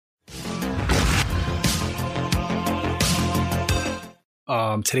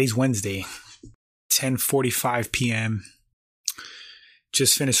Today's Wednesday, 10:45 p.m.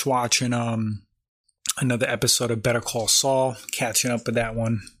 Just finished watching another episode of Better Call Saul, catching up with that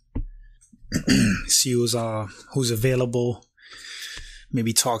one. See who's available.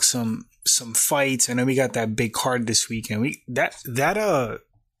 Maybe talk some fights. And then we got that big card this weekend. That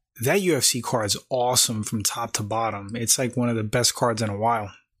UFC card is awesome from top to bottom. It's like one of the best cards in a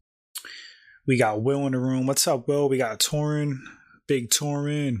while. We got Will in the room. What's up, Will? We got Torin. Big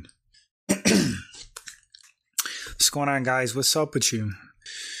Torin. What's going on, guys? What's up with you?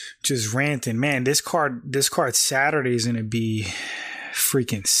 Just ranting. Man, this card Saturday is going to be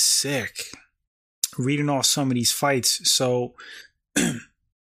freaking sick. Reading off some of these fights. So,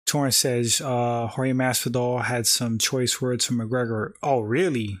 Torrance says Jorge Masvidal had some choice words from McGregor. Oh,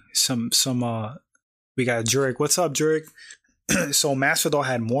 really? We got Jurek. What's up, Jurek? So Masvidal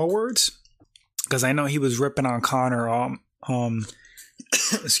had more words? Because I know he was ripping on Conor.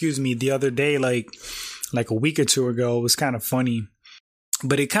 Excuse me, the other day, like a week or two ago. It was kind of funny.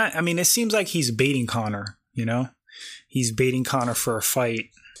 But it seems like he's baiting Conor, you know? He's baiting Conor for a fight.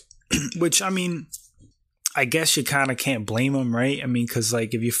 Which, I guess you kind of can't blame him, right? Because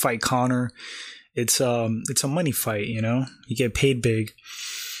like if you fight Conor, it's a money fight, you know? You get paid big.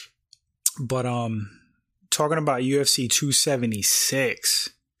 But talking about UFC 276,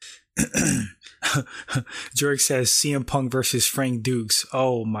 Jurek says CM Punk versus Frank Dukes.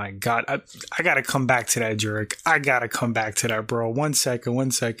 Oh my God. I gotta come back to that, Jurek. I gotta come back to that, bro. One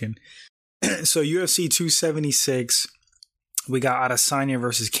second. So UFC 276, we got Adesanya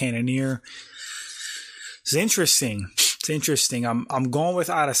versus Cannonier. It's interesting. I'm going with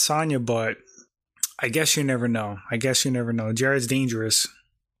Adesanya, but I guess you never know. Jared's dangerous.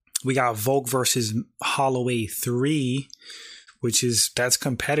 We got Volk versus Holloway 3, that's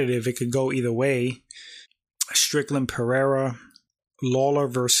competitive. It could go either way. Strickland Pereira, Lawler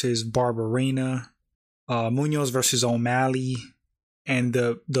versus Barberena, Munoz versus O'Malley, and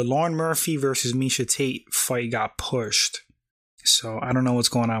the Lauren Murphy versus Miesha Tate fight got pushed. So I don't know what's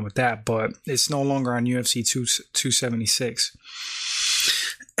going on with that, but it's no longer on UFC 276.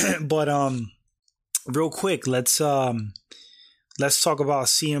 But real quick, let's talk about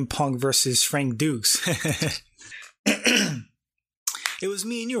CM Punk versus Frank Dukes. It was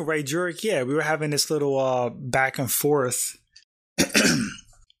me and you, right, Jurek? Yeah, we were having this little back and forth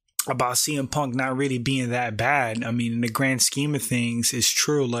about CM Punk not really being that bad. In the grand scheme of things, it's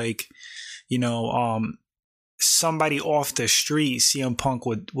true. Like, somebody off the street, CM Punk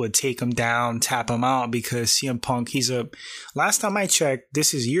would take him down, tap him out, because CM Punk, last time I checked,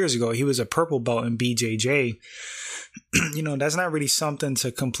 this is years ago, he was a purple belt in BJJ. That's not really something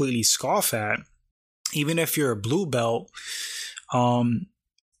to completely scoff at. Even if you're a blue belt, you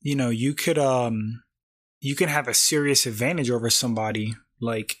can have a serious advantage over somebody,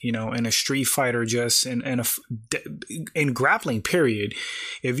 like, in a street fight or just in grappling, period.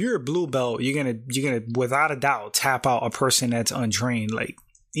 If you're a blue belt, you're gonna without a doubt tap out a person that's untrained, like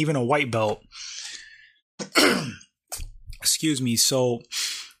even a white belt. Excuse me. So,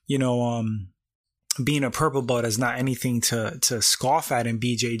 being a purple belt is not anything to scoff at in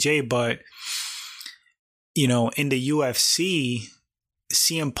BJJ, but in the UFC,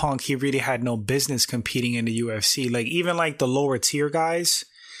 CM Punk, he really had no business competing in the UFC. Like, even like the lower tier guys,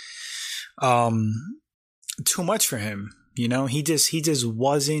 too much for him. He just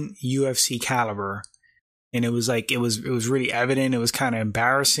wasn't UFC caliber. And it was really evident. It was kind of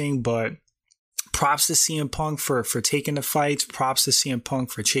embarrassing, but props to CM Punk for taking the fights. Props to CM Punk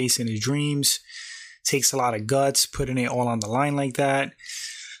for chasing his dreams. Takes a lot of guts, putting it all on the line like that.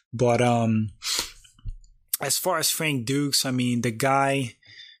 But, as far as Frank Dukes, the guy,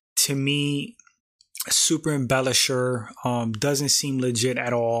 to me, super embellisher, doesn't seem legit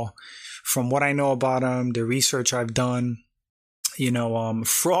at all. From what I know about him, the research I've done,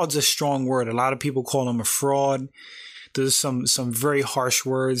 fraud's a strong word. A lot of people call him a fraud. There's some very harsh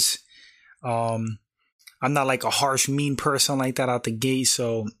words. I'm not like a harsh, mean person like that out the gate,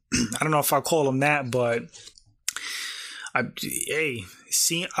 so I don't know if I call him that, but I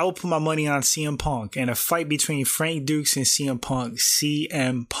will put my money on CM Punk. And a fight between Frank Dukes and CM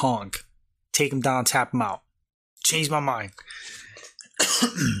Punk. Take him down, tap him out. Change my mind.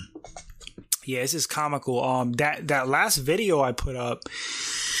 Yeah, this is comical. That last video I put up,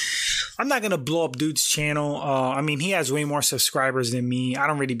 I'm not gonna blow up dude's channel. He has way more subscribers than me. I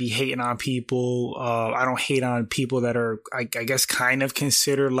don't really be hating on people. I don't hate on people that are, I guess, kind of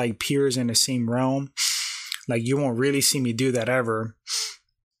considered like peers in the same realm. Like, you won't really see me do that ever.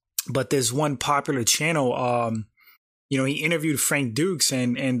 But there's one popular channel, he interviewed Frank Dukes,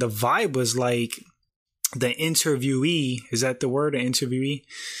 and the vibe was like, the interviewee, is that the word? The interviewee?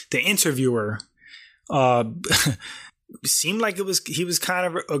 The interviewer, uh, seemed like he was kind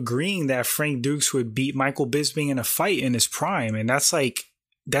of agreeing that Frank Dukes would beat Michael Bisping in a fight in his prime. And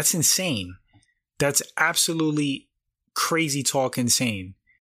that's insane. That's absolutely crazy talk insane.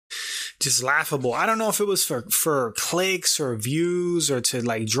 Just laughable. I don't know if it was for clicks or views or to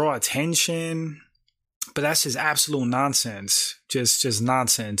like draw attention, but that's just absolute nonsense. Just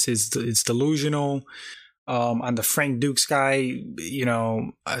nonsense. It's delusional. On the Frank Dukes guy, you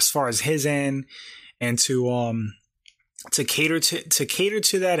know, as far as his end, and to cater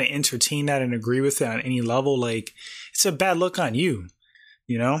to that and entertain that and agree with it on any level, like, it's a bad look on you,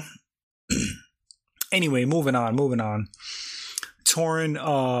 you know? Anyway, moving on.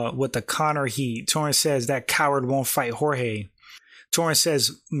 Torrin, with the Conor heat. Torrin says that coward won't fight Jorge. Torrin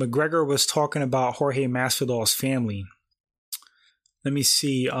says McGregor was talking about Jorge Masvidal's family. Let me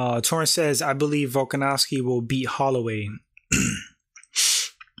see. Torrin says, I believe Volkanovski will beat Holloway.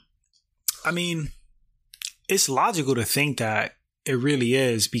 I mean, it's logical to think that. It really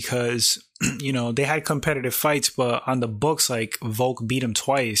is, because, you know, they had competitive fights, but on the books, like, Volk beat him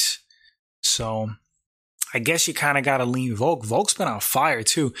twice. So I guess you kind of got to lean Volk. Volk's been on fire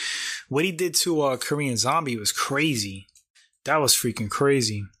too. What he did to Korean Zombie was crazy. That was freaking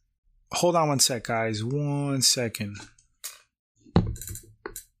crazy. Hold on one sec, guys. 1 second.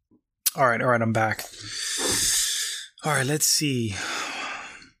 All right, I'm back. All right, let's see.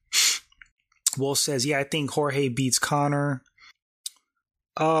 Wolf says, yeah, I think Jorge beats Conor.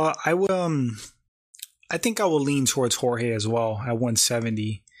 I think I will lean towards Jorge as well at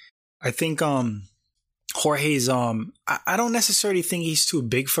 170. I think Jorge's I don't necessarily think he's too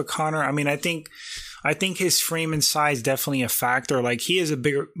big for Conor. I mean, I think his frame and size definitely a factor. Like, he is a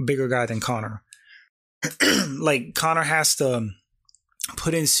bigger guy than Conor. Like, Conor has to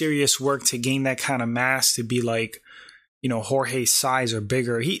put in serious work to gain that kind of mass to be like, you know, Jorge's size or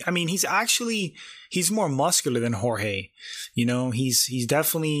bigger. He's more muscular than Jorge. You know, he's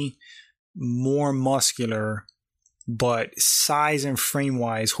definitely more muscular, but size and frame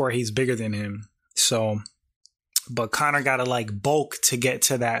wise, Jorge's bigger than him. So, but Conor got to like bulk to get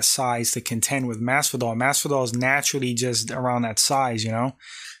to that size to contend with Masvidal. Masvidal is naturally just around that size, you know,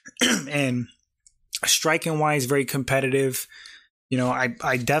 and striking wise, very competitive. You know,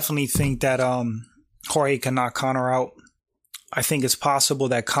 I definitely think that Jorge can knock Conor out. I think it's possible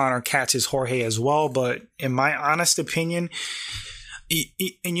that Conor catches Jorge as well, but in my honest opinion,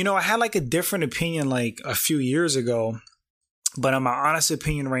 and you know, I had like a different opinion like a few years ago, but in my honest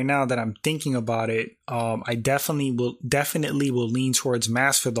opinion right now that I'm thinking about it, I definitely will lean towards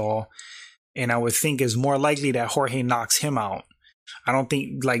Masvidal, and I would think it's more likely that Jorge knocks him out. I don't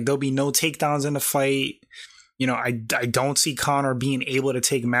think like there'll be no takedowns in the fight. You know, I don't see Conor being able to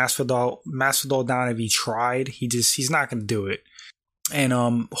take Masvidal down if he tried. He's not going to do it. And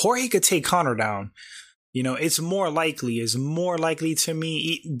Jorge could take Conor down. You know, it's more likely to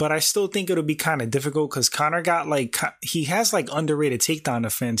me, but I still think it'll be kind of difficult because Conor he has like underrated takedown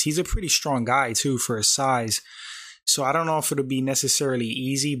defense. He's a pretty strong guy too for his size. So I don't know if it'll be necessarily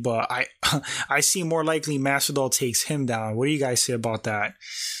easy, but I see more likely Masvidal takes him down. What do you guys say about that?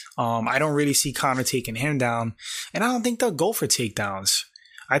 I don't really see Conor taking him down, and I don't think they'll go for takedowns.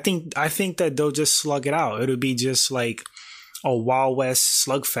 I think that they'll just slug it out. It'll be just like a Wild West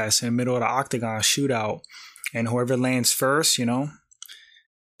slugfest in the middle of the octagon shootout, and whoever lands first, you know,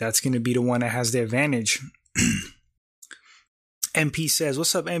 that's going to be the one that has the advantage. MP says,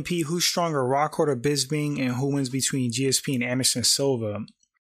 what's up, MP? Who's stronger, Rockhold or Bisping, and who wins between GSP and Anderson Silva?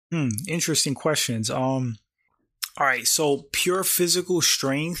 Interesting questions. All right, so pure physical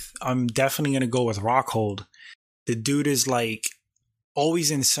strength, I'm definitely going to go with Rockhold. The dude is like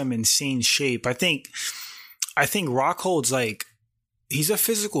always in some insane shape. I think Rockhold's like, he's a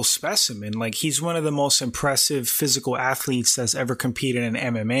physical specimen. Like, he's one of the most impressive physical athletes that's ever competed in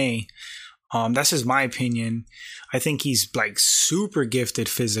MMA. That's just my opinion. I think he's like super gifted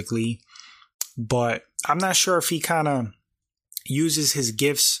physically, but I'm not sure if he kind of uses his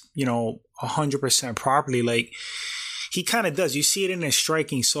gifts, you know, 100% properly. Like, he kind of does. You see it in his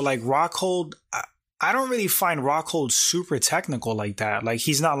striking. So like Rockhold, I don't really find Rockhold super technical like that. Like,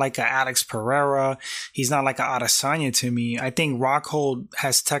 he's not like a Alex Pereira. He's not like a Adesanya to me. I think Rockhold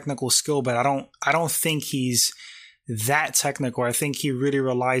has technical skill, but I don't think he's that technical. I think he really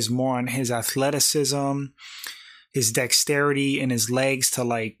relies more on his athleticism, his dexterity, and his legs to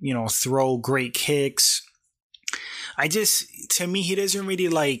like, you know, throw great kicks. To me, he doesn't really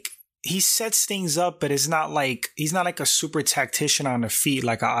like, he sets things up, but he's not like a super tactician on the feet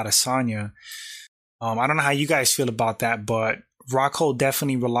like a Adesanya. I don't know how you guys feel about that, but Rockhold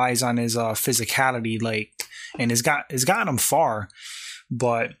definitely relies on his physicality, like, and it's gotten him far,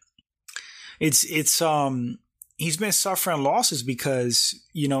 but it's he's been suffering losses because,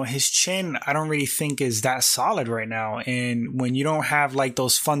 you know, his chin, I don't really think is that solid right now. And when you don't have like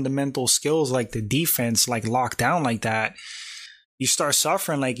those fundamental skills, like the defense, like locked down like that, you start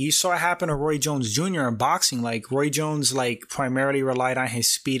suffering. Like you saw it happen to Roy Jones Jr. in boxing. Like Roy Jones, like primarily relied on his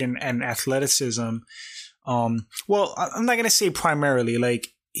speed and athleticism. Well, I'm not going to say primarily, like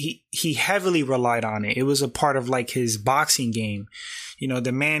he heavily relied on it. It was a part of like his boxing game. You know,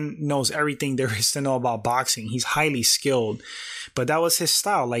 the man knows everything there is to know about boxing. He's highly skilled, but that was his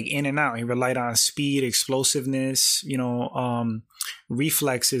style, like in and out. He relied on speed, explosiveness, you know,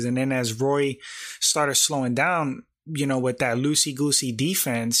 reflexes. And then as Roy started slowing down, you know, with that loosey-goosey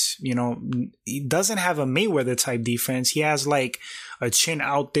defense, you know, he doesn't have a Mayweather type defense. He has like a chin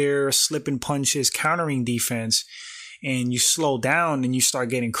out there, slipping punches, countering defense. And you slow down and you start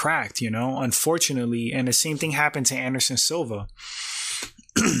getting cracked, you know, unfortunately. And the same thing happened to Anderson Silva.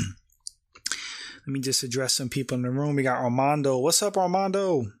 Let me just address some people in the room. We got Armando. What's up,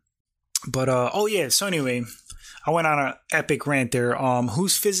 Armando? But oh yeah, so anyway, I went on an epic rant there.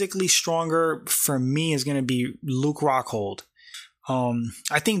 Who's physically stronger for me is gonna be Luke Rockhold.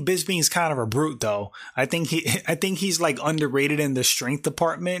 I think Bisping's kind of a brute though. I think he's like underrated in the strength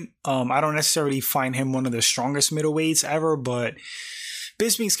department. I don't necessarily find him one of the strongest middleweights ever, but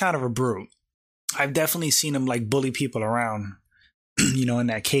Bisping's kind of a brute. I've definitely seen him like bully people around, you know, in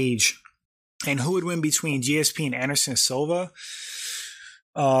that cage. And who would win between GSP and Anderson Silva?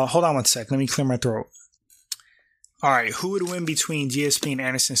 Hold on one sec. Let me clear my throat. All right. Who would win between GSP and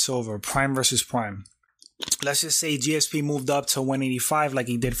Anderson Silva? Prime versus Prime. Let's just say GSP moved up to 185 like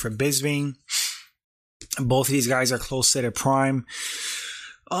he did for Bisping. Both of these guys are close to their prime.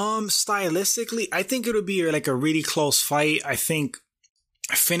 Stylistically, I think it would be like a really close fight. I think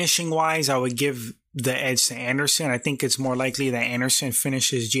finishing wise, I would give the edge to Anderson. I think it's more likely that Anderson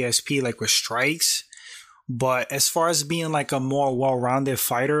finishes GSP like with strikes. But as far as being like a more well-rounded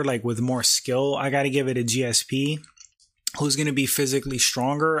fighter, like with more skill, I got to give it a GSP. Who's going to be physically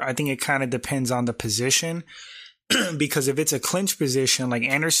stronger? I think it kind of depends on the position. Because if it's a clinch position, like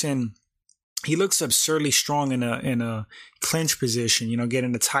Anderson, he looks absurdly strong in a clinch position, you know,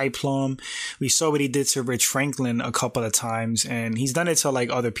 getting the tie plum. We saw what he did to Rich Franklin a couple of times, and he's done it to like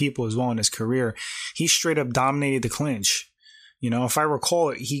other people as well in his career. He straight up dominated the clinch. You know, if I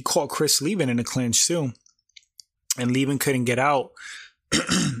recall, he caught Chris Lieben in the clinch too, and Lieben couldn't get out,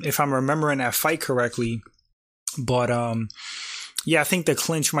 if I'm remembering that fight correctly. But yeah, I think the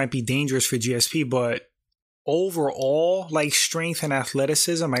clinch might be dangerous for GSP, but overall, like strength and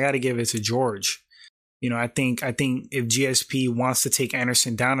athleticism, I got to give it to George. You know, I think if GSP wants to take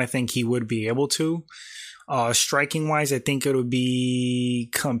Anderson down, I think he would be able to. Striking wise, I think it'll be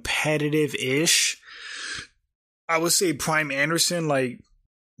competitive-ish. I would say Prime Anderson, like,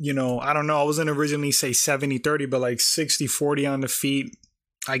 you know, I don't know. I was going to originally say 70-30, but like 60-40 on the feet.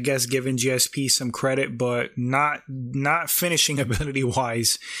 I guess giving GSP some credit, but not finishing ability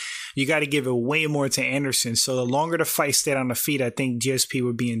wise. You got to give it way more to Anderson. So the longer the fight stayed on the feet, I think GSP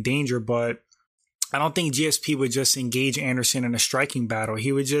would be in danger. But I don't think GSP would just engage Anderson in a striking battle.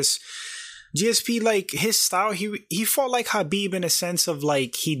 He would just GSP, like his style. He fought like Khabib in a sense of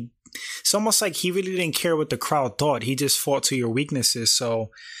like it's almost like he really didn't care what the crowd thought. He just fought to your weaknesses. So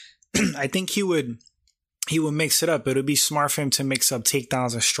I think he would mix it up. It would be smart for him to mix up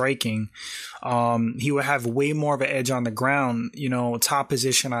takedowns and striking. He would have way more of an edge on the ground, you know, top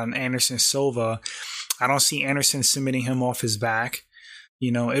position on Anderson Silva. I don't see Anderson submitting him off his back.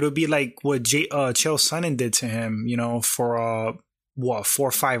 You know, it would be like what Chael Sonnen did to him, you know, for 4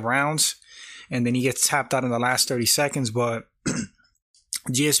 or 5 rounds. And then he gets tapped out in the last 30 seconds. But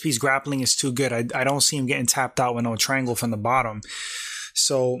GSP's grappling is too good. I don't see him getting tapped out with no triangle from the bottom.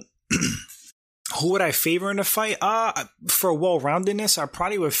 So who would I favor in the fight? For well-roundedness, I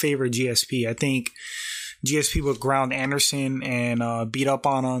probably would favor GSP. I think GSP would ground Anderson and beat up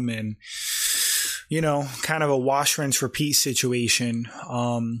on him, and, you know, kind of a wash, rinse, repeat situation.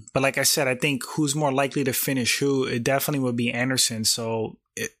 But like I said, I think who's more likely to finish who, it definitely would be Anderson. So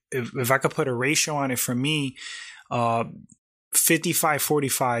if I could put a ratio on it for me, 55-45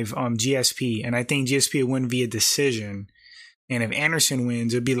 GSP, and I think GSP would win via decision. And if Anderson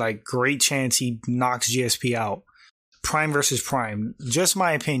wins, it'd be like great chance he knocks GSP out. Prime versus Prime. Just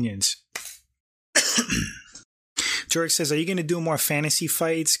my opinions. George says, are you going to do more fantasy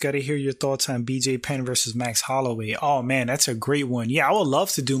fights? Got to hear your thoughts on BJ Penn versus Max Holloway. Oh, man, that's a great one. Yeah, I would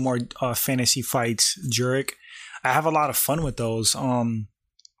love to do more fantasy fights, Jurek. I have a lot of fun with those.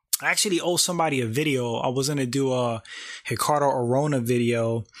 I actually owe somebody a video. I was gonna do a Ricardo Arona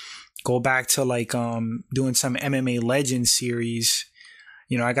video, go back to like doing some MMA Legends series.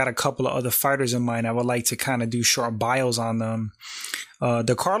 You know, I got a couple of other fighters in mind. I would like to kind of do short bios on them.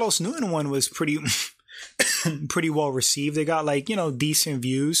 The Carlos Newton one was pretty pretty well received. They got like, you know, decent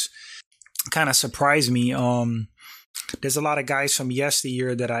views. Kind of surprised me. There's a lot of guys from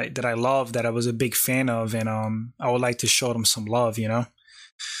yesteryear that I love, that I was a big fan of, and I would like to show them some love, you know,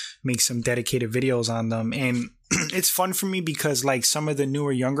 make some dedicated videos on them. And it's fun for me because like some of the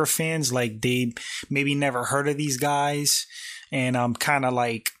newer, younger fans, like they maybe never heard of these guys, and I'm kind of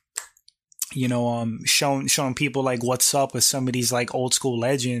like, you know, showing people like what's up with some of these like old school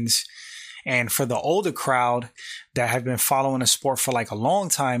legends. And for the older crowd that have been following the sport for like a long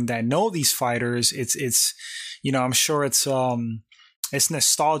time, that know these fighters, it's you know, I'm sure it's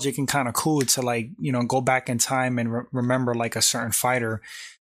nostalgic and kind of cool to like, you know, go back in time and remember like a certain fighter.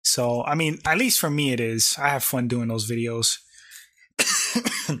 So, I mean, at least for me, it is. I have fun doing those videos.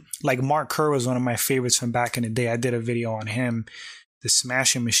 Like Mark Kerr was one of my favorites from back in the day. I did a video on him, the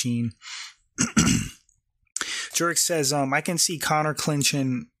Smashing Machine. Jurek says, I can see Conor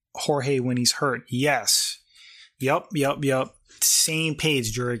clinching Jorge when he's hurt. Yes. Yup. Same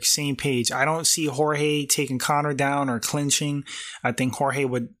page, Jurek. Same page. I don't see Jorge taking Conor down or clinching. I think Jorge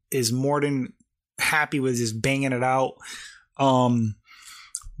is more than happy with just banging it out.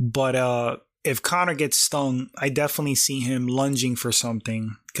 But if Conor gets stung, I definitely see him lunging for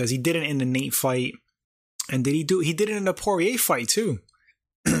something, because he did it in the Nate fight. And he did it in the Poirier fight too.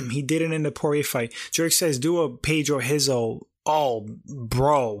 He did it in the Poirier fight. Jurek says, do a Pedro Hizzo. Oh,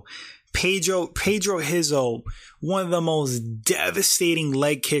 bro. Pedro Hizzo, one of the most devastating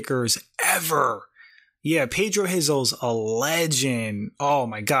leg kickers ever. Yeah, Pedro Hizzo's a legend. Oh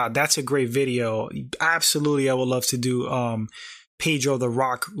my God, that's a great video. Absolutely, I would love to do Pedro the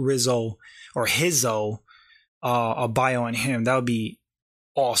Rock Rizzo or Hizzo, a bio on him. That would be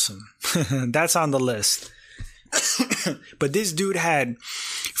awesome. That's on the list. But this dude had,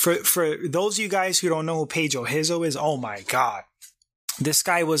 for those of you guys who don't know who Pedro Hizzo is, oh my God. This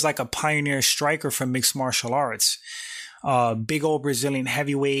guy was like a pioneer striker for mixed martial arts. Big old Brazilian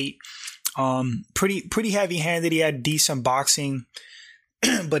heavyweight. Pretty heavy-handed. He had decent boxing.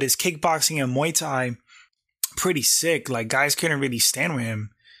 But his kickboxing and Muay Thai, pretty sick. Like, guys couldn't really stand with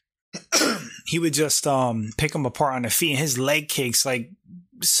him. He would just pick him apart on the feet. And his leg kicks, like,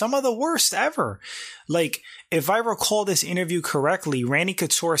 some of the worst ever. Like, if I recall this interview correctly, Randy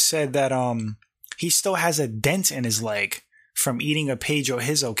Couture said that he still has a dent in his leg from eating a Pedro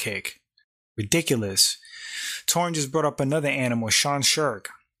Hizzo kick. Ridiculous. Torn just brought up another animal, Sean Shirk.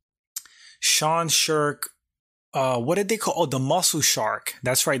 Sean Shirk, what did they call? Oh, the Muscle Shark.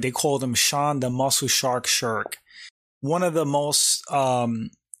 That's right. They called him Sean the Muscle Shark Shirk. One of the most,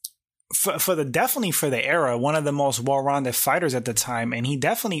 definitely for the era, one of the most well-rounded fighters at the time. And he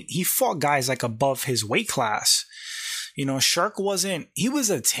fought guys like above his weight class. You know, Shirk he was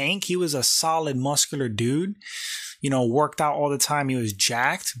a tank. He was a solid muscular dude. You know, worked out all the time. He was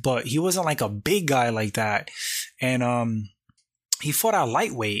jacked, but he wasn't like a big guy like that. And he fought at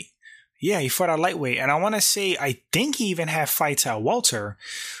lightweight. Yeah, he fought at lightweight. And I want to say, I think he even had fights at welter.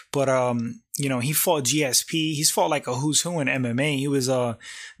 But, you know, he fought GSP. He's fought like a who's who in MMA. He was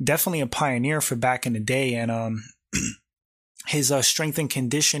definitely a pioneer for back in the day. And his strength and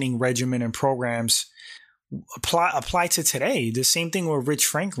conditioning regimen and programs apply to today. The same thing with Rich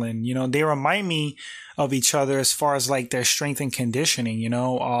Franklin. You know, they remind me of each other as far as like their strength and conditioning, you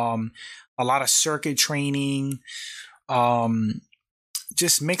know, a lot of circuit training,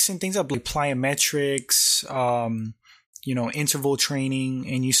 just mixing things up, like plyometrics, you know, interval training.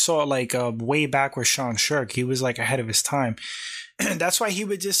 And you saw like way back with Sean Shirk, he was like ahead of his time. And that's why he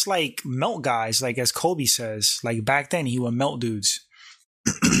would just like melt guys, like as Kobe says, like back then he would melt dudes.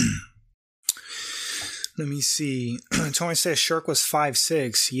 Let me see. Tony says Shirk was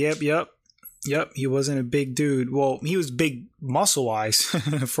 5'6". Yep. He wasn't a big dude. Well, he was big muscle wise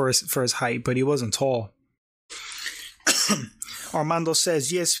for his height, but he wasn't tall. Armando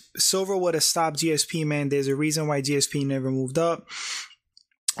says, yes, Silver would have stopped GSP, man. There's a reason why GSP never moved up.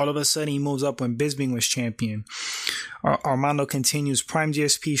 All of a sudden, he moves up when Bisping was champion. Armando continues, prime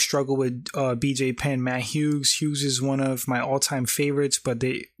GSP struggled with BJ Penn, Matt Hughes. Hughes is one of my all-time favorites, but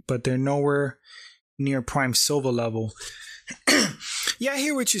they're nowhere near prime Silva level. Yeah, I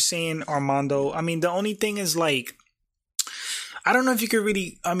hear what you're saying, Armando. I mean, the only thing is like, I don't know if you could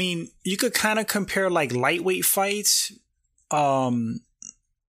really, I mean, you could kind of compare like lightweight fights, you know,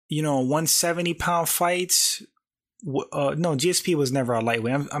 170-pound fights no, GSP was never a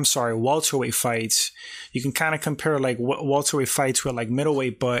lightweight. I'm sorry, welterweight fights. You can kind of compare like welterweight fights with like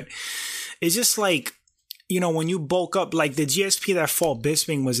middleweight, but it's just like, you know, when you bulk up, like the GSP that fought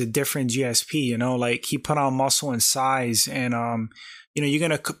Bisping was a different GSP, you know, like he put on muscle and size, and you know,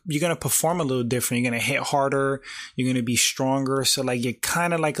 you're gonna perform a little different. You're gonna hit harder. You're gonna be stronger. So like you're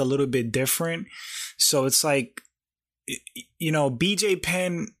kind of like a little bit different. So it's like, you know, BJ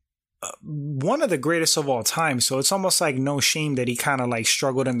Penn, one of the greatest of all time. So it's almost like no shame that he kind of like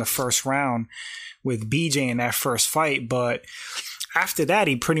struggled in the first round with BJ in that first fight. But after that,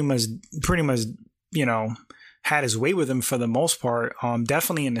 he pretty much, you know, had his way with him for the most part.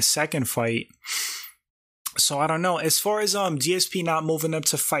 Definitely in the second fight. So I don't know. As far as GSP not moving up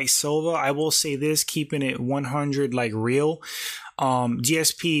to fight Silva, I will say this, keeping it 100 like real.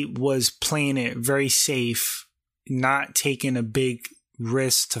 GSP was playing it very safe, not taking a big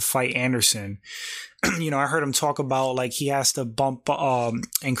risk to fight Anderson. You know, I heard him talk about like he has to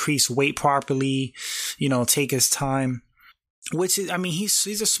increase weight properly, you know, take his time. Which is, I mean,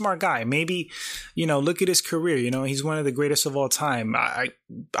 he's a smart guy. Maybe, you know, look at his career. You know, he's one of the greatest of all time.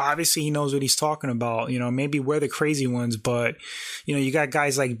 Obviously he knows what he's talking about. You know, maybe we're the crazy ones, but you know, you got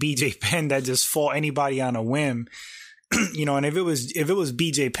guys like BJ Penn that just fought anybody on a whim. You know, and if it was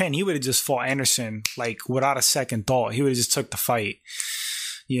BJ Penn, he would have just fought Anderson like without a second thought. He would have just took the fight.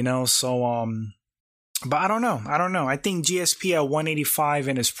 You know, so but I don't know. I think GSP at 185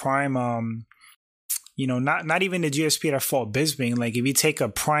 in his prime, you know, not even the GSP that fought Bisping. Like if you take a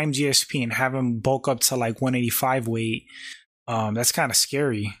prime GSP and have him bulk up to like 185 weight, that's kind of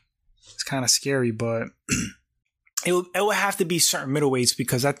scary. It's kind of scary, but it would have to be certain middleweights,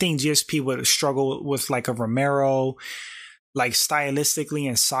 because I think GSP would struggle with like a Romero, like stylistically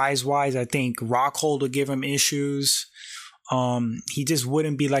and size wise. I think Rockhold would give him issues. He just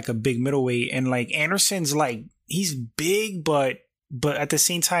wouldn't be like a big middleweight, and like Anderson's like, he's big, but at the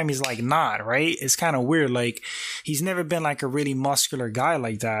same time, he's like not, right? It's kind of weird. Like he's never been like a really muscular guy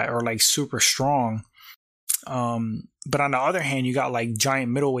like that, or like super strong. But on the other hand, you got like giant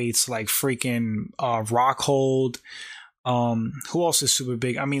middleweights like freaking Rockhold. Who else is super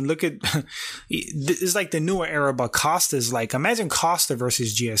big? I mean, look at it's like the newer era, but Costa's like, imagine Costa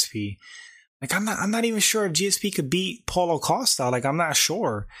versus GSP. Like I'm not even sure if GSP could beat Paulo Costa. Like I'm not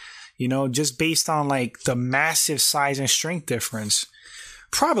sure. You know, just based on like the massive size and strength difference.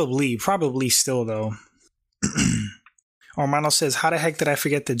 Probably still though. Armando says, how the heck did I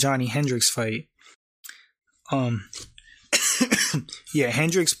forget the Johnny Hendricks fight? Yeah,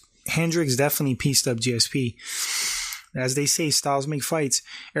 Hendricks definitely pieced up GSP. As they say, styles make fights.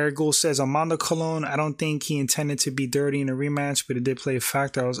 Eric Gould says, Armando Colon, I don't think he intended to be dirty in a rematch, but it did play a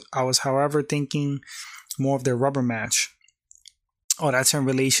factor. I was however thinking more of their rubber match. Oh, that's in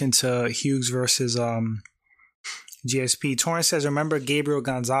relation to Hughes versus GSP. Torrance says, remember Gabriel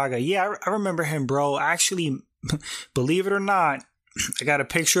Gonzaga? Yeah, I remember him, bro. Actually, believe it or not, I got a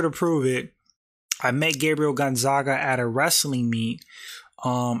picture to prove it. I met Gabriel Gonzaga at a wrestling meet.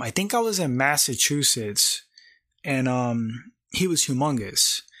 I think I was in Massachusetts, and he was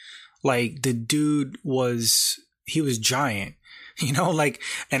humongous. Like the dude was giant. You know, like,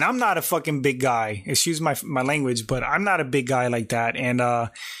 and I'm not a fucking big guy. Excuse my language, but I'm not a big guy like that. And,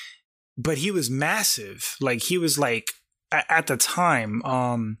 but he was massive. Like, he was like, at the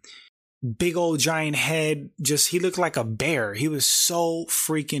time, big old giant head. He looked like a bear. He was so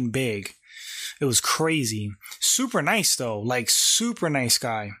freaking big. It was crazy. Super nice, though. Like, super nice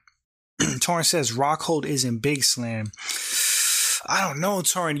guy. Torrance says Rockhold isn't Big Slam. I don't know,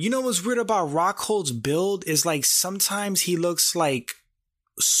 Torrance. You know what's weird about Rockhold's build is like sometimes he looks like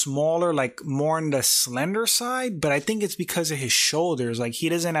smaller, like more on the slender side, but I think it's because of his shoulders. Like he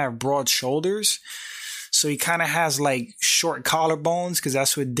doesn't have broad shoulders, so he kind of has like short collarbones because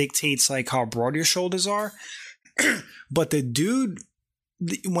that's what dictates like how broad your shoulders are. But the dude,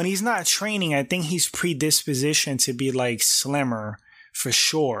 when he's not training, I think he's predispositioned to be like slimmer for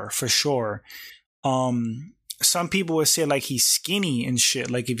sure. Some people would say like he's skinny and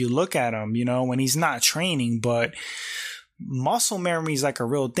shit. Like if you look at him, you know, when he's not training, but muscle memory is like a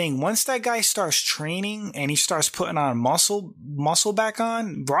real thing. Once that guy starts training and he starts putting on muscle back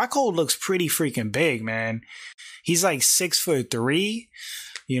on, Rockhold looks pretty freaking big, man. He's like 6'3".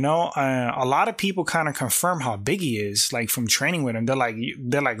 You know, a lot of people kind of confirm how big he is, like from training with him. They're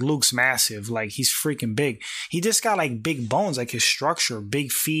like Luke's massive, like he's freaking big. He just got like big bones, like his structure, big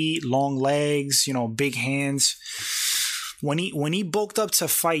feet, long legs, you know, big hands. When he bulked up to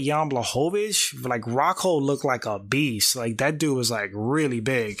fight Jan Blachowicz, like Rockhold looked like a beast. Like that dude was like really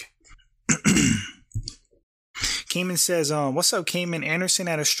big. Cayman says, what's up, Cayman? Anderson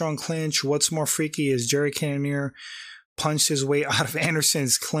had a strong clinch. What's more freaky is Jared Cannonier punched his way out of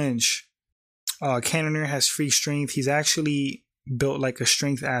Anderson's clinch. Cannonier has freak strength. He's actually built like a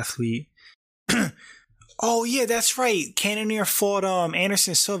strength athlete. Oh yeah, that's right. Cannonier fought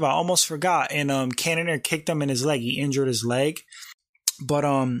Anderson Silva. I almost forgot. And Cannonier kicked him in his leg. He injured his leg. But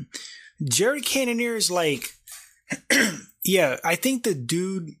Jared Cannonier is like, yeah, I think the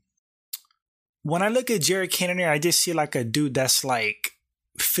dude, when I look at Jared Cannonier, I just see like a dude that's like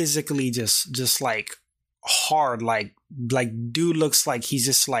physically just like hard, like dude looks like he's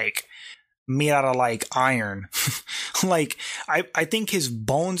just like made out of like iron. Like I think his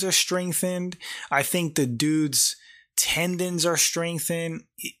bones are strengthened. I think the dude's tendons are strengthened.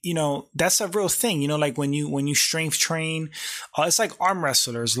 You know, that's a real thing. You know, like when you strength train, it's like arm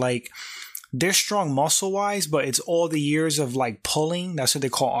wrestlers. Like they're strong muscle wise, but it's all the years of like pulling. That's what they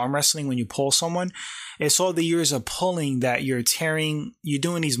call arm wrestling when you pull someone. It's all the years of pulling that you're tearing, you're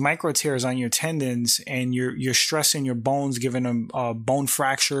doing these micro tears on your tendons and you're stressing your bones, giving them bone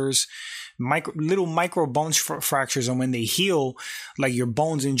fractures, little micro bone fractures. And when they heal, like your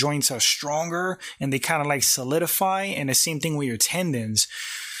bones and joints are stronger and they kind of like solidify. And the same thing with your tendons.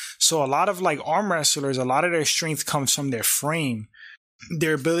 So a lot of like arm wrestlers, a lot of their strength comes from their frame.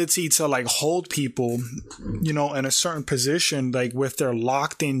 Their ability to like hold people, you know, in a certain position, like with their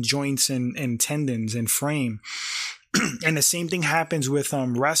locked in joints and tendons and frame. And the same thing happens with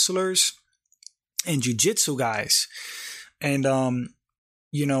wrestlers and jiu-jitsu guys. And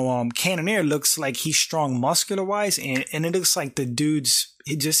you know, Cannonier looks like he's strong muscular wise, and it looks like the dude's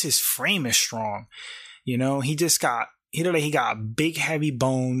his frame is strong. You know, he looked like he got big heavy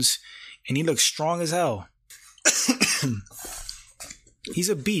bones and he looks strong as hell. He's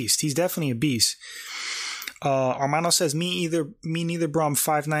a beast. He's definitely a beast. Armando says, me neither, bro. I'm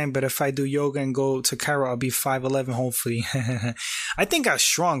 5'9", but if I do yoga and go to Cairo, I'll be 5'11", hopefully. I think I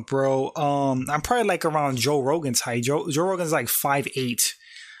shrunk, bro. I'm probably like around Joe Rogan's height. Joe Rogan's like 5'8".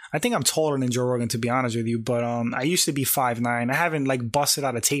 I think I'm taller than Joe Rogan, to be honest with you, but I used to be 5'9". I haven't like busted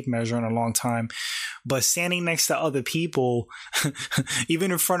out a tape measure in a long time, but standing next to other people,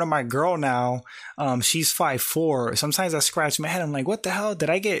 even in front of my girl now, she's 5'4". Sometimes I scratch my head. I'm like, what the hell? Did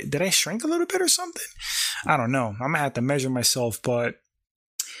I shrink a little bit or something? I don't know. I'm gonna have to measure myself, but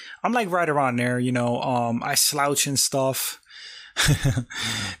I'm like right around there, you know. I slouch and stuff.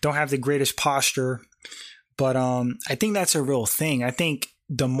 Don't have the greatest posture, but I think that's a real thing. I think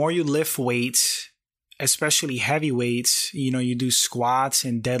the more you lift weights, especially heavy weights, you know, you do squats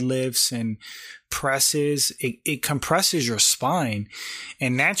and deadlifts and presses, it compresses your spine.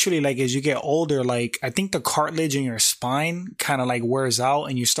 And naturally, like as you get older, like I think the cartilage in your spine kind of like wears out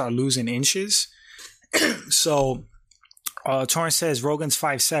and you start losing inches. So Torrance says Rogan's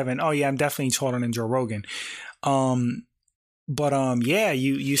 5'7". Oh yeah, I'm definitely taller than Joe Rogan. But yeah,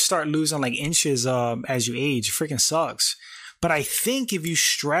 you start losing like inches as you age. It freaking sucks. But I think if you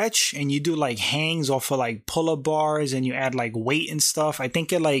stretch and you do like hangs off of like pull-up bars and you add like weight and stuff, I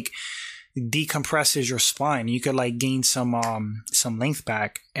think it like decompresses your spine. You could like gain some length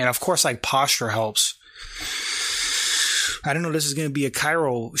back. And of course, like posture helps. I don't know. This is going to be a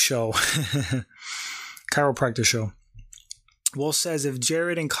chiro show, chiropractor show. Will says, if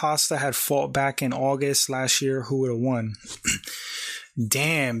Jared and Costa had fought back in August last year, who would have won?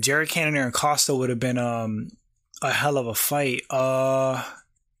 Damn, Jared Cannonier and Costa would have been a hell of a fight.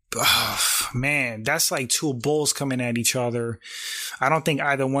 Man, that's like two bulls coming at each other. I don't think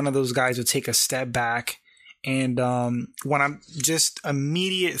either one of those guys would take a step back. And when I'm just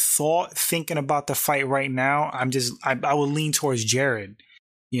immediate thought thinking about the fight right now, I will lean towards Jared,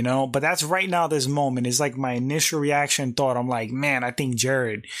 you know. But that's right now, this moment is like my initial reaction thought. I'm like, man, I think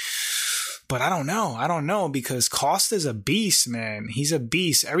Jared. But I don't know because Costa's a beast, man. He's a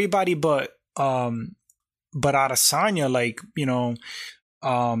beast. Everybody but Adesanya, like, you know,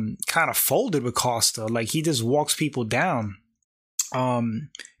 kind of folded with Costa. Like he just walks people down.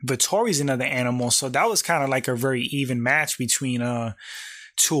 Vittori's another animal, so that was kind of like a very even match between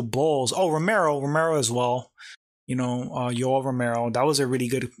two bulls. Oh, Romero as well. You know, Yoel Romero. That was a really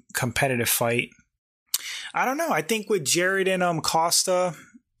good competitive fight. I don't know. I think with Jared and Costa,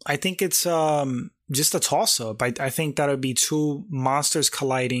 I think it's just a toss up. I think that'll be two monsters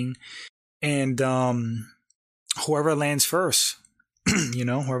colliding, and whoever lands first. You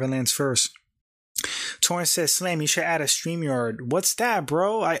know, whoever lands first. Torrance says, Slam, you should add a StreamYard. What's that,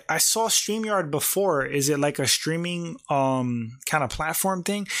 bro? I saw StreamYard before. Is it like a streaming kind of platform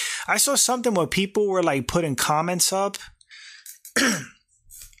thing? I saw something where people were like putting comments up.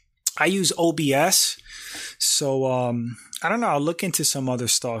 I use OBS. So I don't know. I'll look into some other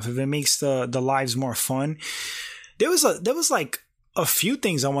stuff if it makes the lives more fun. there was like a few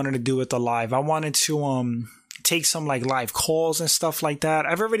things I wanted to do with the live. I wanted to take some like live calls and stuff like that.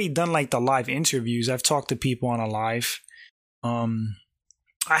 I've already done like the live interviews. I've talked to people on a live.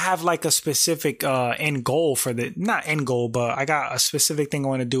 I have like a specific end goal for not end goal, but I got a specific thing I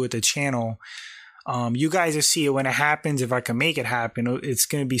want to do with the channel. You guys will see it when it happens. If I can make it happen, it's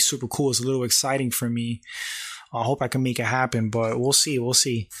going to be super cool. It's a little exciting for me. I hope I can make it happen, but we'll see. We'll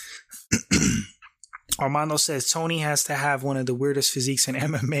see. Armando says Tony has to have one of the weirdest physiques in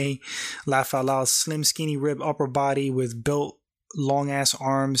MMA. Laugh out loud. Slim, skinny, ribbed upper body with built long ass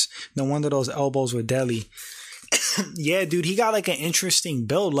arms. No wonder those elbows were deadly. Yeah, dude, he got like an interesting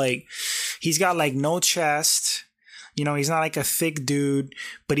build. Like, he's got like no chest. You know, he's not like a thick dude,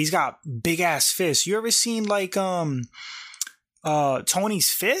 but he's got big ass fists. You ever seen like Tony's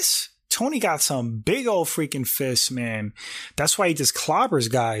fists? Tony got some big old freaking fists, man. That's why he just clobbers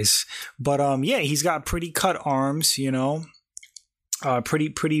guys. But yeah, he's got pretty cut arms, you know.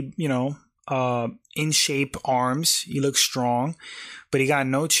 Pretty, you know, in shape arms. He looks strong, but he got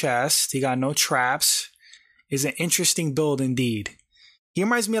no chest. He got no traps. Is an interesting build indeed. He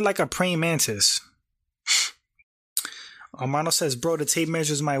reminds me of like a praying mantis. Armando says, bro, the tape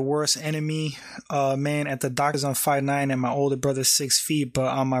measure is my worst enemy. Man, at the doctor's I'm 5'9" and my older brother's 6 feet, but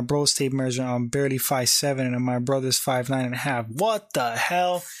on my bro's tape measure, I'm barely 5'7" and my brother's 5'9.5". What the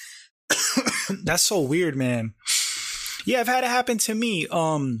hell? That's so weird, man. Yeah, I've had it happen to me.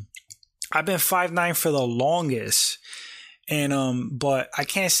 I've been 5'9" for the longest. And, but I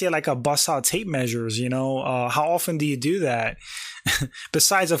can't say like a bust out tape measures, you know. How often do you do that?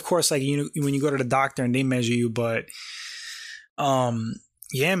 Besides, of course, like, you when you go to the doctor and they measure you, but,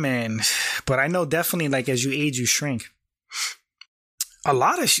 yeah, man. But I know definitely, like, as you age, you shrink. A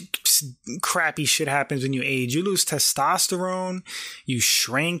lot of crappy shit happens when you age. You lose testosterone, you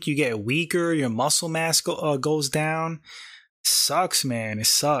shrink, you get weaker, your muscle mass goes down. Sucks, man. It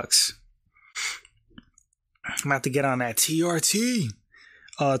sucks. I'm about to get on that TRT.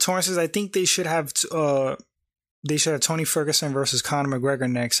 Torrance says, I think they should have Tony Ferguson versus Conor McGregor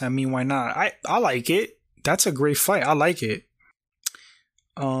next. I mean, why not? I like it. That's a great fight. I like it.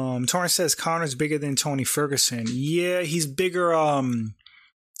 Torrance says Conor's bigger than Tony Ferguson. Yeah, he's bigger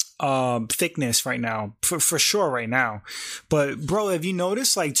thickness right now. For sure right now. But bro, have you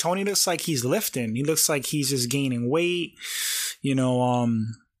noticed, like, Tony looks like he's lifting. He looks like he's just gaining weight. You know,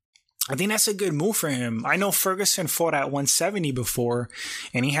 I think that's a good move for him. I know Ferguson fought at 170 before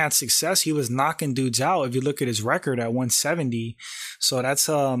and he had success. He was knocking dudes out if you look at his record at 170. So that's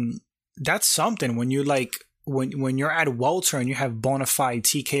something when you're like, when you're at welter and you have bona fide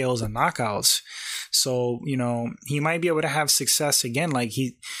TKOs and knockouts. So, you know, he might be able to have success again. Like,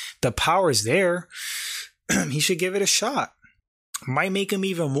 the power is there. He should give it a shot. Might make him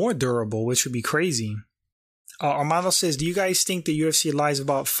even more durable, which would be crazy. Armando says, do you guys think the UFC lies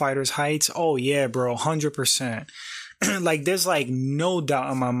about fighters' heights? Oh, yeah, bro, 100%. Like, there's, like, no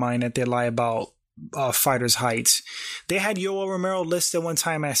doubt in my mind that they lie about fighters' heights. They had Yoel Romero listed one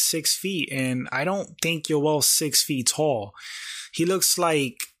time at 6 feet, and I don't think Yoel's 6 feet tall. He looks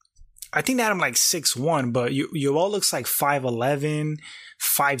like, I think they had him like 6'1", but Yoel looks like 5'11",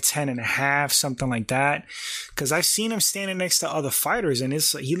 5'10 and a half, something like that. Because I've seen him standing next to other fighters, and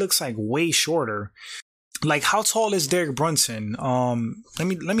he looks like way shorter. Like, how tall is Derek Brunson? Let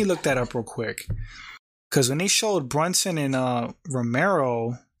me look that up real quick. Because when they showed Brunson and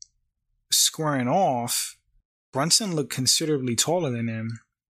Romero squaring off, Brunson looked considerably taller than him.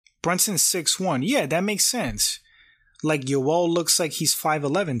 Brunson's 6'1". Yeah, that makes sense. Like, Yoel looks like he's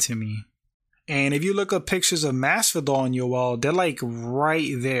 5'11" to me. And if you look up pictures of Masvidal and Yoel, they're like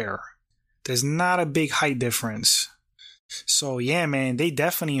right there. There's not a big height difference. So, yeah, man, they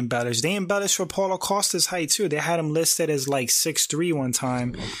definitely embellished. They embellished for Paulo Costa's height, too. They had him listed as, like, 6'3" one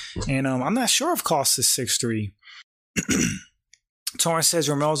time. And I'm not sure if Costa's 6'3". Torrance says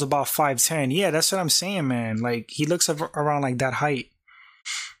Romero's about 5'10". Yeah, that's what I'm saying, man. Like, he looks around, like, that height.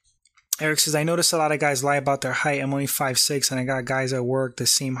 Eric says, I notice a lot of guys lie about their height. I'm only 5'6", and I got guys at work the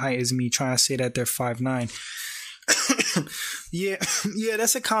same height as me trying to say that they're 5'9". Yeah,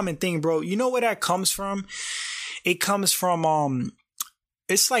 that's a common thing, bro. You know where that comes from? It comes from,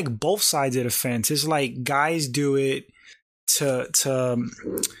 it's like both sides of the fence. It's like guys do it to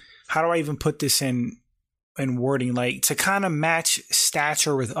how do I even put this in wording? Like, to kind of match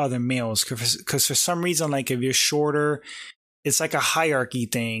stature with other males. Because for some reason, like, if you're shorter, it's like a hierarchy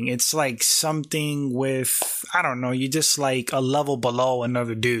thing. It's like something with, I don't know, you're just like a level below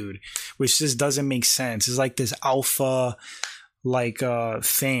another dude, which just doesn't make sense. It's like this alpha, like,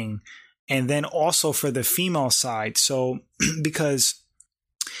 thing. And then also for the female side. So, because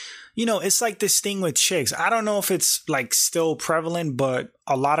It's like this thing with chicks. I don't know if it's like still prevalent, but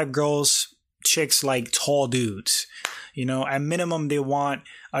a lot of chicks like tall dudes. At minimum, they want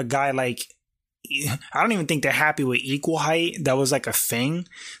a guy like, I don't even think they're happy with equal height. That was like a thing.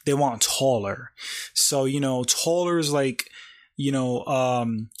 They want taller. So, taller is like,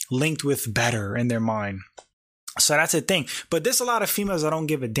 linked with better in their mind. So that's a thing. But there's a lot of females that don't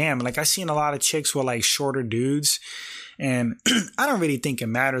give a damn. Like I've seen a lot of chicks with like shorter dudes. And I don't really think it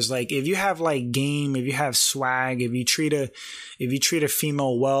matters. Like if you have like game, if you have swag, if you treat a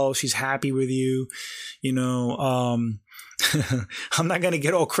female well, she's happy with you, I'm not going to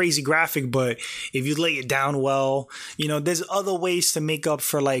get all crazy graphic, but if you lay it down well, there's other ways to make up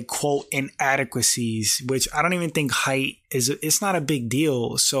for like quote inadequacies, which I don't even think height it's not a big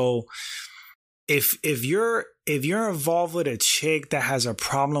deal. So if you're involved with a chick that has a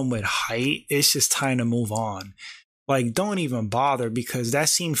problem with height, it's just time to move on. Like, don't even bother, because that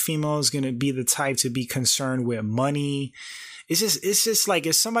same female is going to be the type to be concerned with money. It's just like,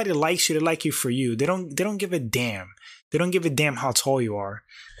 if somebody likes you, they like you for you. They don't give a damn. They don't give a damn how tall you are.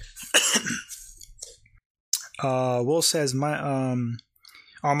 Will says,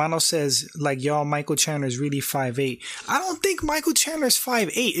 Armando says, like, y'all, Michael Chandler is really 5'8". I don't think Michael Chandler is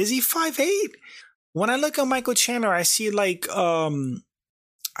 5'8". Is he 5'8"? When I look at Michael Chandler, I see like,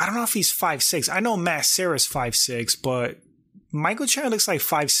 I don't know if he's 5'6". I know Matt Serra's 5'6", but Michael Chandler looks like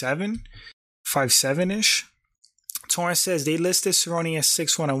 5'7", 5'7"-ish. Torrance says they listed Cerrone as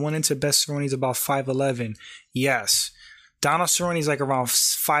 6'1". I went into best Cerrone's about 5'11". Yes. Donald Cerrone's like around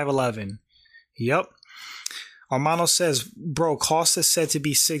 5'11". Yep. Armando says, bro, Costa's said to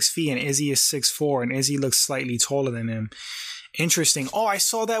be 6 feet and Izzy is 6'4", and Izzy looks slightly taller than him. Interesting. Oh, I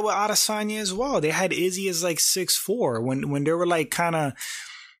saw that with Adesanya as well. They had Izzy as like 6'4". When they were like kind of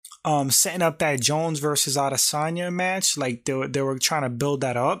setting up that Jones versus Adesanya match, like they were trying to build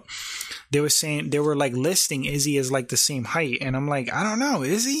that up. They were saying, they were like listing Izzy as like the same height, and I'm like, I don't know,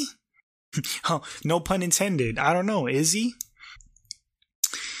 is he? Oh, no pun intended. I don't know, is he?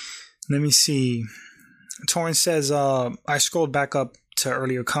 Let me see. Torrance says, I scrolled back up to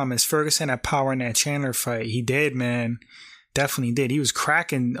earlier comments. Ferguson had power in that Chandler fight. He did, man. Definitely did. He was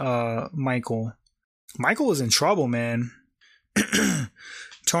cracking Michael. Michael was in trouble, man.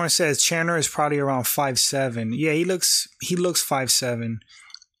 Torrance says Chandler is probably around 5'7". Yeah, he looks 5'7".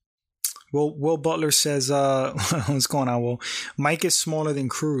 Will Butler says, what's going on, Will? Mike is smaller than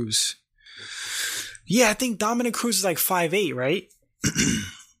Cruz. Yeah, I think Dominic Cruz is like 5'8", right?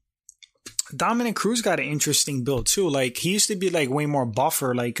 Dominic Cruz got an interesting build too. Like he used to be like way more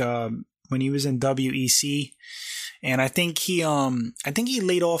buffer, like when he was in WEC. And I think he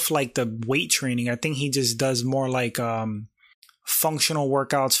laid off like the weight training. I think he just does more like functional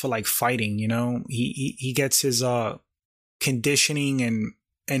workouts for like fighting, He gets his conditioning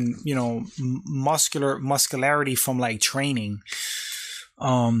and muscularity from like training.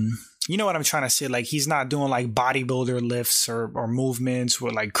 You know what I'm trying to say? Like he's not doing like bodybuilder lifts or movements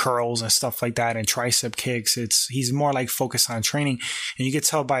with like curls and stuff like that and tricep kicks. He's more like focused on training, and you can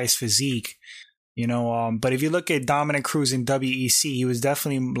tell by his physique. But if you look at Dominic Cruz in WEC, he was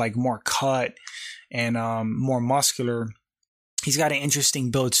definitely like more cut and more muscular. He's got an interesting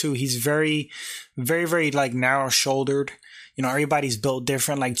build too. He's very, very, very like narrow shouldered. Everybody's built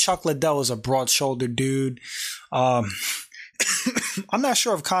different. Like Chuck Liddell is a broad shouldered dude. I'm not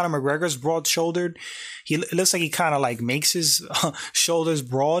sure if Conor McGregor's broad shouldered. It looks like he kind of like makes his shoulders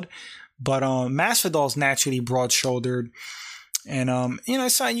broad, but Masvidal's naturally broad shouldered, and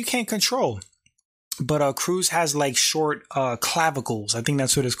it's something you can't control. But Cruz has like short clavicles. I think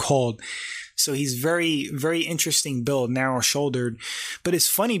that's what it's called. So he's very, very interesting build, narrow shouldered. But it's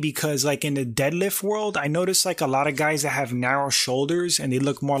funny because like in the deadlift world, I noticed like a lot of guys that have narrow shoulders and they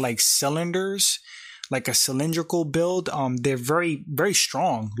look more like cylinders, like a cylindrical build. They're very, very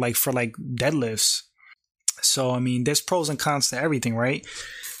strong, like for like deadlifts. So, I mean, there's pros and cons to everything, right?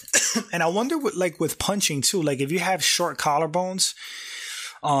 And I wonder with punching too, like if you have short collarbones,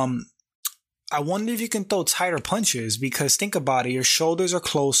 I wonder if you can throw tighter punches, because think about it, your shoulders are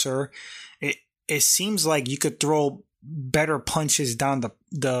closer. It seems like you could throw better punches down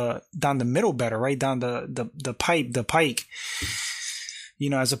the middle better, right? Down the pike,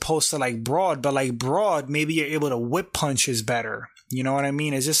 as opposed to like broad. But like broad, maybe you're able to whip punches better. You know what I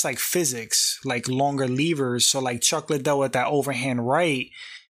mean? It's just like physics, like longer levers. So like Chuck Liddell with that overhand right,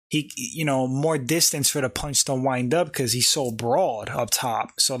 he, more distance for the punch to wind up because he's so broad up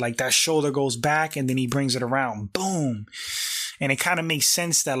top. So like that shoulder goes back and then he brings it around. Boom. And it kind of makes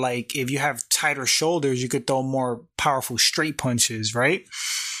sense that like if you have tighter shoulders, you could throw more powerful straight punches, right?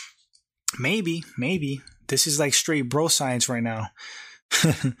 Maybe. This is like straight bro science right now.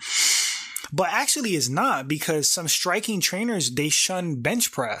 But actually it's not, because some striking trainers, they shun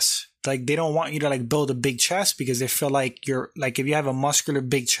bench press. Like they don't want you to like build a big chest because they feel like you're like, if you have a muscular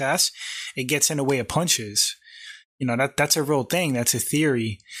big chest, it gets in the way of punches. You know, that's a real thing. That's a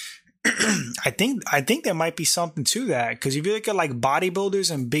theory. I think there might be something to that, because if you look at like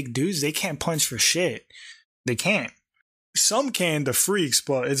bodybuilders and big dudes, they can't punch for shit. They can't. Some can, the freaks,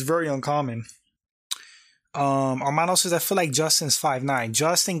 but it's very uncommon. Armando says, I feel like Justin's 5'9".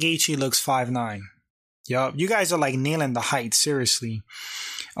 Justin Gaethje looks 5'9". Yup, you guys are like nailing the height, seriously.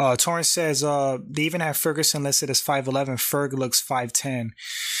 Torrance says, they even have Ferguson listed as 5'11". Ferg looks 5'10".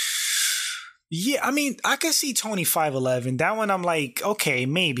 Yeah, I mean, I could see Tony 5'11". That one I'm like, okay,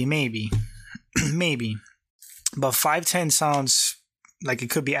 maybe. maybe. But 5'10" sounds like it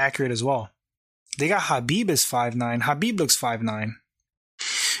could be accurate as well. They got Habib as 5'9". Habib looks 5'9".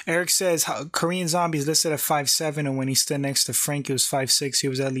 Eric says, Korean Zombie's listed at 5'7", and when he stood next to Frankie, he was 5'6". He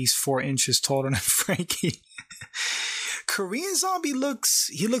was at least 4 inches taller than Frankie. Korean Zombie looks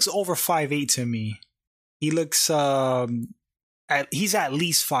over 5'8" to me. He looks, he's at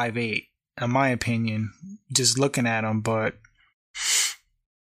least 5'8", in my opinion, just looking at him. But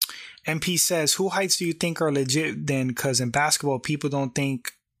MP says, who heights do you think are legit then? Because in basketball, people don't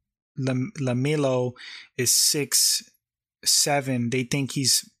think LaMelo is 6'7". They think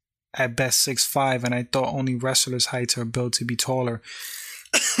he's at best 6'5", and I thought only wrestlers' heights are built to be taller.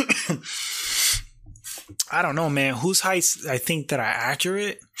 I don't know, man. Whose heights I think that are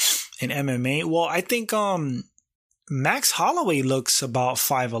accurate in MMA? Well, I think Max Holloway looks about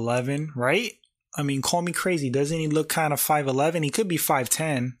 5'11", right? I mean, call me crazy. Doesn't he look kind of 5'11"? He could be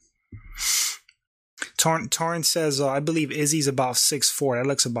 5'10". Torrance says, I believe Izzy's about 6'4". That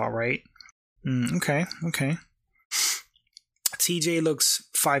looks about right. Okay. TJ looks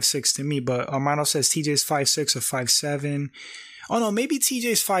 5'6" to me, but Armando says TJ's 5'6" or 5'7". Oh no, maybe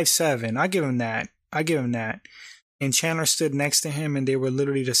TJ's 5'7". I give him that. And Chandler stood next to him, and they were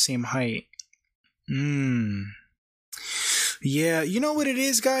literally the same height. Yeah, you know what it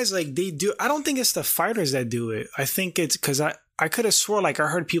is, guys? Like, they do. I don't think it's the fighters that do it. I think it's because I could have swore, like, I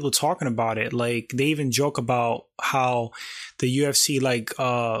heard people talking about it. Like, they even joke about how the UFC, like,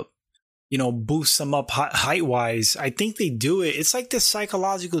 boosts them up height-wise. I think they do it. It's like this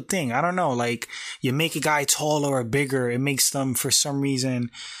psychological thing. I don't know. Like, you make a guy taller or bigger, it makes them, for some reason,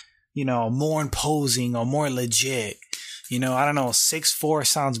 more imposing or more legit. I don't know. 6'4"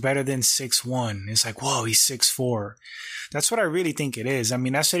 sounds better than 6'1". It's like, whoa, he's 6'4". That's what I really think it is. I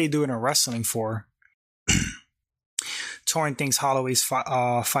mean, that's what they do it in wrestling for. Torrin thinks Holloway's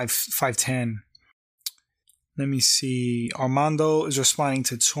 5'10". Let me see. Armando is responding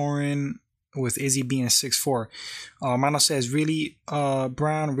to Torrin with Izzy being 6'4". Armando says, really,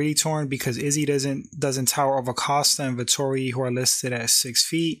 Brown, really Torrin, because Izzy doesn't tower over Costa and Vettori, who are listed at 6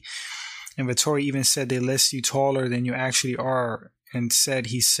 feet. And Vettori even said they list you taller than you actually are, and said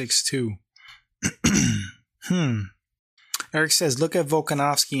he's 6'2". Eric says, look at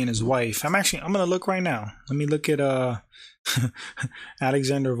Volkanovski and his wife. I'm going to look right now. Let me look at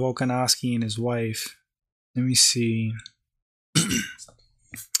Alexander Volkanovski and his wife. Let me see.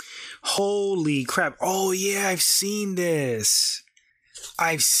 Holy crap. Oh, yeah, I've seen this.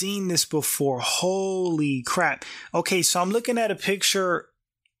 I've seen this before. Holy crap. Okay, so I'm looking at a picture.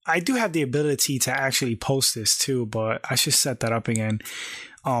 I do have the ability to actually post this too, but I should set that up again,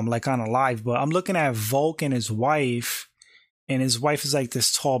 like on a live. But I'm looking at Volk and his wife, and his wife is like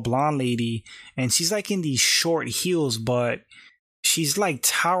this tall blonde lady, and she's like in these short heels, but she's like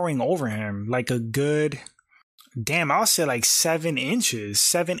towering over him, like a good, I'll say like 7,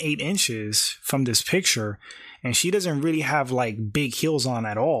 8 inches from this picture. And she doesn't really have like big heels on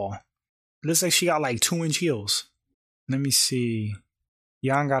at all. It looks like she got like 2-inch heels. Let me see.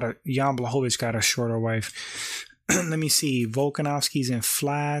 Jan Blachowicz got a shorter wife. Let me see. Volkanovski's in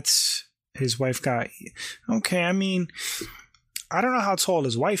flats. His wife got... Okay, I mean, I don't know how tall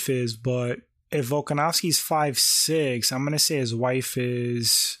his wife is, but if Volkanovski's 5'6", I'm going to say his wife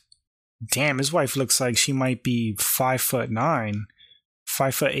is... Damn, his wife looks like she might be 5'9". 5'8.5",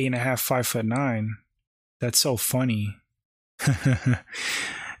 5'9". That's so funny.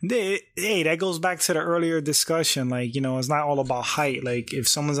 Hey, that goes back to the earlier discussion. Like, it's not all about height. Like, if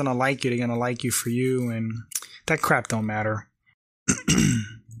someone's gonna like you, they're gonna like you for you, and that crap don't matter.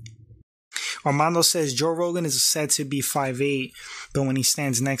 Armando says Joe Rogan is said to be 5'8", but when he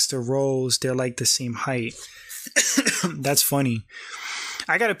stands next to Rose, they're like the same height. That's funny.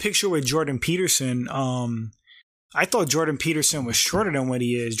 I got a picture with Jordan Peterson. I thought Jordan Peterson was shorter than what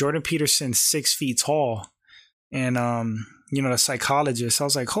he is. Jordan Peterson's 6 feet tall. And, the psychologist, I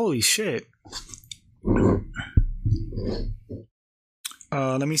was like, holy shit.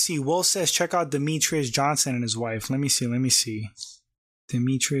 Let me see. Will says check out Demetrius Johnson and his wife. Let me see.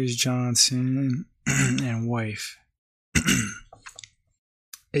 Demetrius Johnson and wife.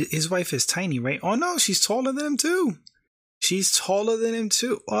 His wife is tiny, right? Oh no, she's taller than him too.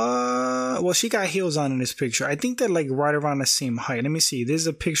 Well, she got heels on in this picture. I think they're like right around the same height. Let me see. There's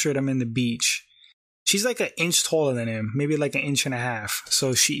a picture of them in the beach. She's like an inch taller than him, maybe like an inch and a half.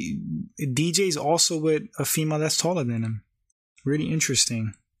 So DJ's also with a female that's taller than him. Really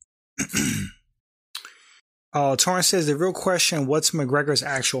interesting. Torrance says the real question: what's McGregor's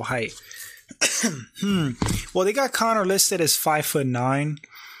actual height? Well, they got Conor listed as 5'9".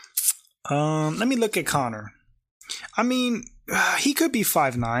 Let me look at Conor. I mean, he could be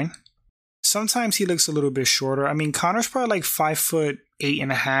 5'9". Sometimes he looks a little bit shorter. I mean, Conor's probably like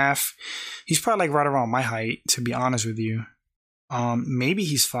 5'8.5". He's probably like right around my height, to be honest with you. Maybe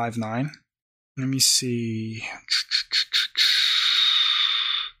he's 5'9". Let me see.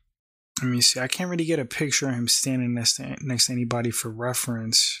 I can't really get a picture of him standing next to anybody for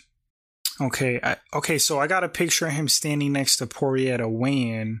reference. Okay, so I got a picture of him standing next to Poirier at a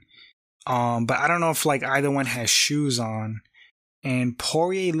weigh-in. But I don't know if like either one has shoes on. And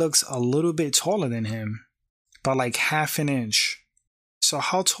Poirier looks a little bit taller than him, by like half an inch. So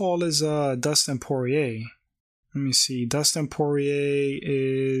how tall is Dustin Poirier? Let me see. Dustin Poirier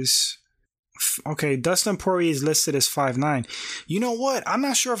is listed as 5'9". You know what? I'm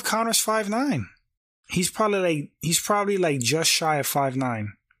not sure if Conor's 5'9". He's probably like just shy of 5'9".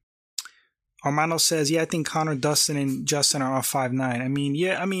 Armando says, yeah, I think Conor, Dustin, and Justin are all 5'9". I mean,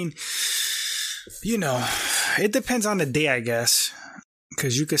 you know, it depends on the day, I guess.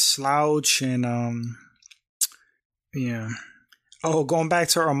 Because you could slouch and, yeah. Oh, going back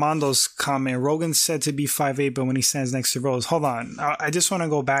to Armando's comment, Rogan's said to be 5'8", but when he stands next to Rose. Hold on. I just want to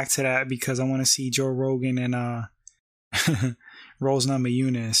go back to that because I want to see Joe Rogan and Rose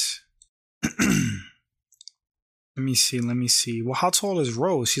Namajunas. Let me see. Well, how tall is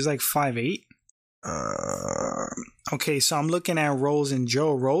Rose? She's like 5'8". Okay, so I'm looking at Rose and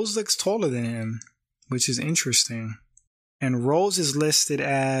Joe. Rose looks taller than him, which is interesting. And Rose is listed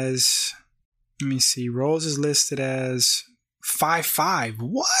as, Rose is listed as 5'5".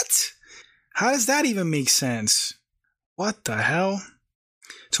 What? How does that even make sense? What the hell?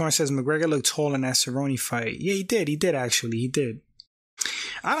 Torrance says McGregor looked tall in that Cerrone fight. Yeah, he did. He did.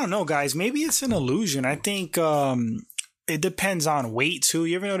 I don't know, guys. Maybe it's an illusion. I think it depends on weight, too.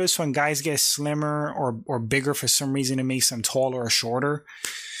 You ever notice when guys get slimmer or bigger for some reason, it makes them taller or shorter?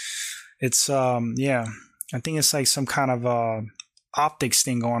 It's, yeah. I think it's like some kind of optics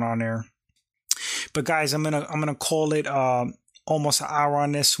thing going on there. But, guys, I'm gonna call it almost an hour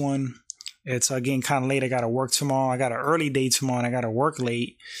on this one. It's getting kind of late. I got to work tomorrow. I got an early day tomorrow, and I got to work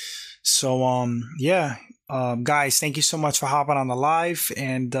late. So, yeah. Guys, thank you so much for hopping on the live,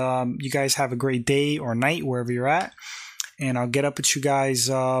 and you guys have a great day or night wherever you're at, and I'll get up with you guys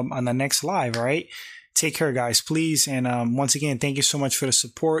on the next live. All right, take care, guys, please, and once again, thank you so much for the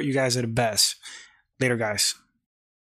support. You guys are the best. Later, guys.